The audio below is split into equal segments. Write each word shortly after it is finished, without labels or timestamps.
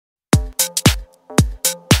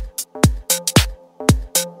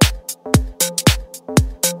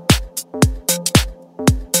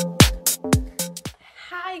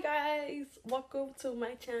welcome to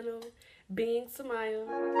my channel, Beingsemaj.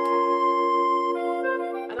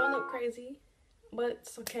 I don't look crazy, but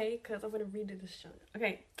it's okay because I'm gonna redo this show.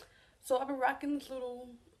 Okay, so I've been rocking this little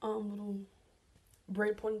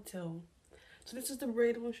braid ponytail. So this is the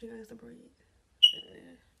braid. I want to show you guys the braid.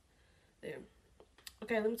 There.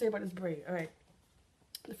 Okay, let me tell you about this braid. All right,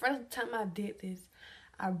 the first time I did this,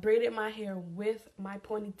 I braided my hair with my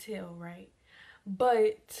ponytail, right?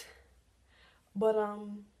 But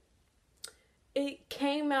it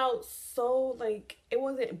came out so, like, it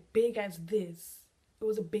wasn't big as this. It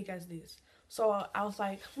wasn't big as this. So I was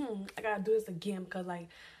like, I gotta do this again because, like,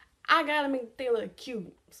 I gotta make the thing look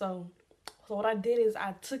cute. So what I did is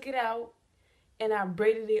I took it out and I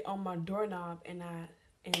braided it on my doorknob, and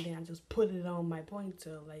then I just put it on my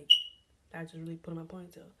ponytail. Like, I just really put it on my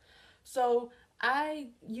ponytail. So I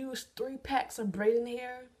used 3 packs of braiding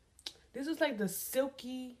hair. This is like the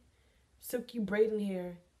silky braiding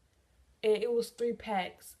hair. And it was 3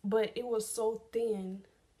 packs, but it was so thin.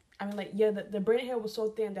 I mean, like, yeah, the braided hair was so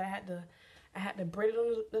thin that I had to braid it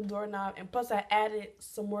on the doorknob, and plus I added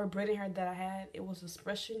some more braiding hair that I had. It was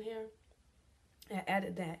expression hair. And I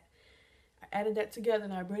added that together,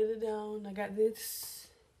 and I braided it down. I got this.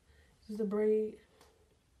 This is the braid.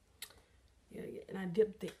 Yeah, and I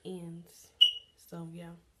dipped the ends. So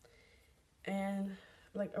yeah, and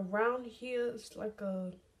like around here, it's like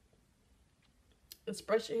a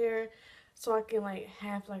expression hair, so I can like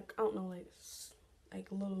have, like, I don't know,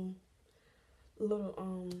 like a little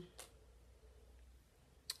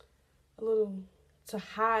to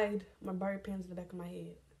hide my bobby pins in the back of my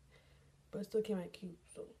head, but it still came out cute.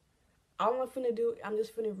 So all I'm finna do, I'm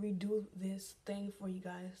just finna redo this thing for you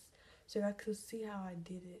guys so you guys can see how I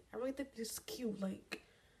did it. I really think this is cute, like,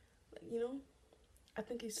 you know, I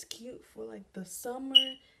think it's cute for like the summer.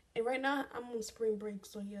 And right now, I'm on spring break,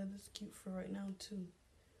 so yeah, this is cute for right now, too.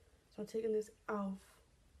 So I'm taking this off.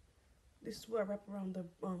 This is what I wrap around the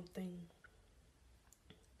thing.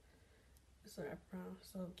 This is what I wrap around,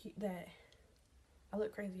 so keep that. I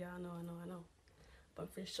look crazy, y'all. I know. But I'm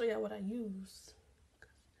gonna show y'all what I use.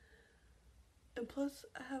 And plus,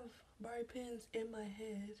 I have bobby pins in my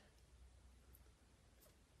head.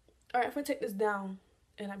 Alright, I'm gonna take this down,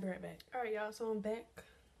 and I'll be right back. Alright, y'all, so I'm back.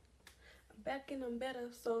 And I'm better.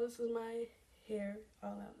 So this is my hair all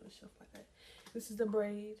out and stuff like that. This is the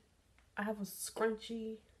braid. I have a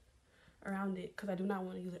scrunchie around it because I do not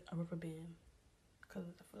want to use a rubber band, because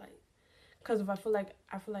if I feel like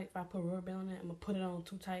if I put a rubber band on it, I'm gonna put it on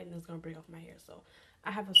too tight and it's gonna break off my hair. So I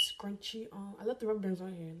have a scrunchie on. I left the rubber bands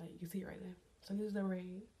on here, like you see right there. So this is the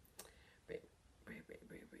braid. Braid.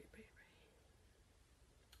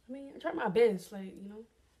 I mean, I tried my best, like, you know,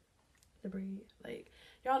 the braid, like,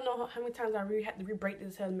 y'all know how many times I really had to re-braid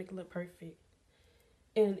this hair to make it look perfect.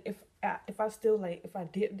 And if I still, like, if I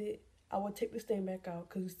dipped it, I would take this thing back out,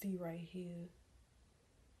 because you see right here,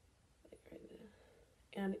 like right there,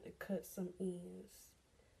 and I need to cut some ends.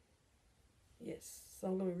 Yes, so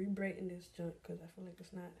I'm gonna be re-braiding this junk because I feel like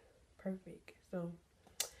it's not perfect. So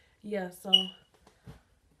yeah, so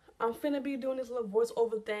I'm finna be doing this little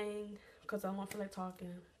voiceover thing because I don't feel like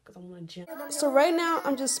talking, because I'm gonna gym. So right now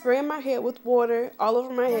I'm just spraying my head with water all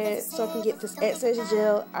over my head so I can get this excess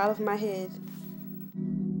gel out of my head.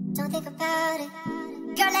 Don't think about it,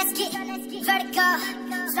 girl, let's get vertigo.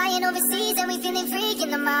 Flying overseas and we feeling free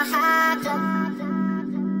in the Maha Club.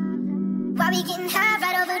 Why we getting high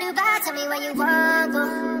right over Dubai? Tell me where you want go.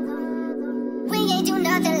 We ain't do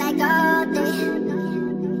nothing like all day,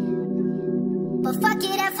 but fuck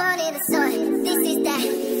it, have fun in the sun. This is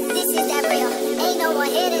that real. Ain't no one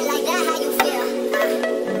hit it like that. How you feel?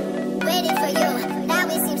 Waiting for you. Now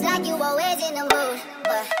it seems like you always in the mood.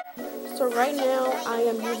 So right now I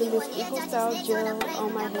am using this eco style gel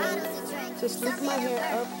on my hair to sleek my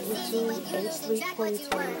hair up into a sleek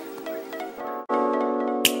ponytail.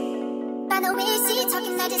 By the way she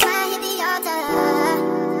talking, I just might hit the altar.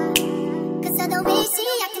 Cause of the way she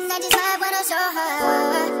acting, I just might wanna show her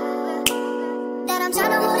that I'm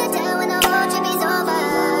tryna hold it down when the whole trip is over.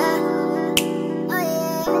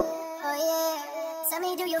 Oh yeah. Tell me,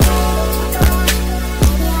 do you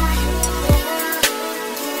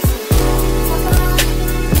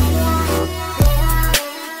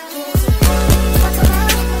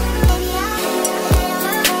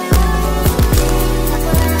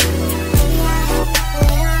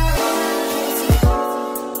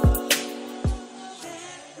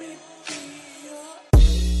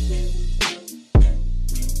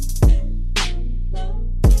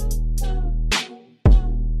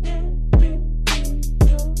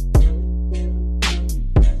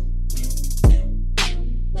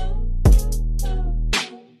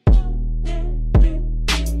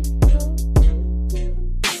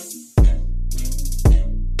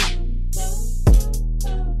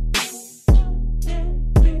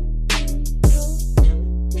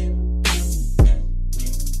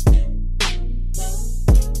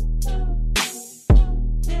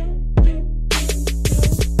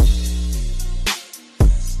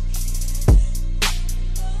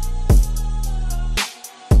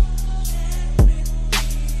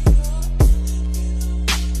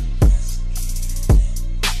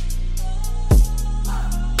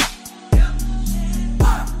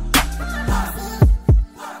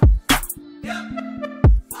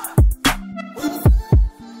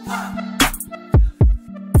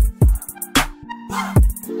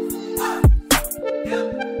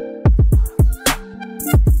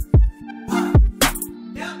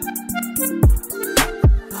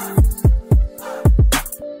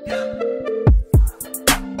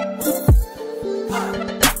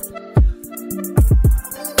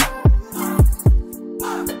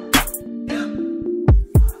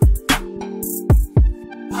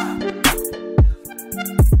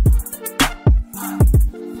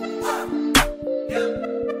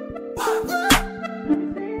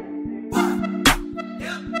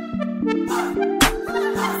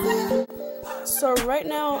right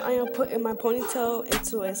now I am putting my ponytail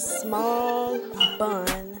into a small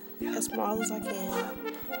bun, as small as I can,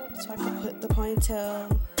 so I can put the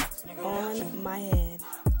ponytail on my head.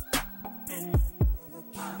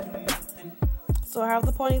 So I have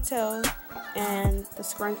the ponytail and the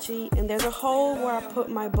scrunchie, and there's a hole where I put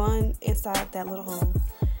my bun inside that little hole.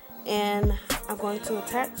 And I'm going to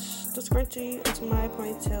attach the scrunchie into my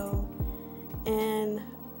ponytail and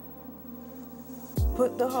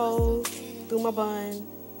put the hole through my bun.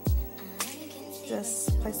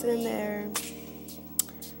 Just place it in there.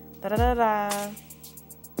 Da-da-da-da.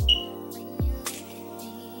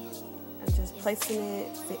 And just placing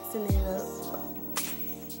it, fixing it up.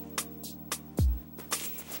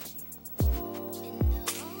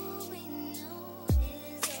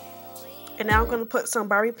 And now I'm going to put some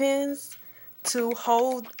bobby pins to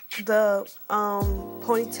hold the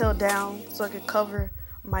ponytail down so it can cover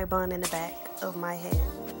my bun in the back of my head.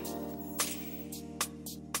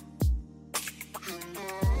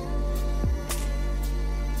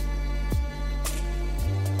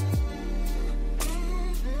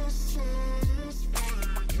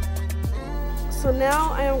 So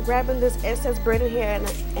now I am grabbing this excess braided hair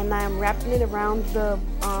and I am wrapping it around the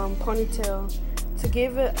ponytail to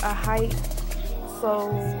give it a height so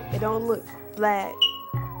it don't look flat.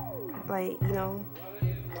 Like, you know,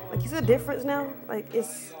 like you see the difference now? Like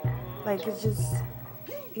it's just,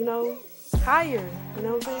 you know, higher, you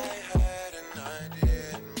know what I'm saying?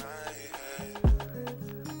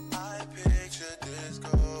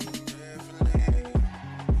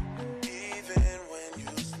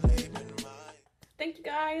 Thank you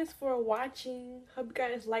guys for watching. Hope you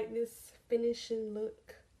guys like this finishing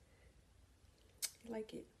look.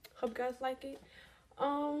 Like it. Hope you guys like it.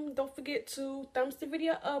 Don't forget to thumbs the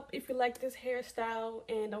video up if you like this hairstyle,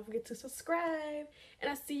 and don't forget to subscribe, and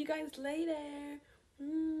I'll see you guys later.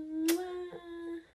 Mwah.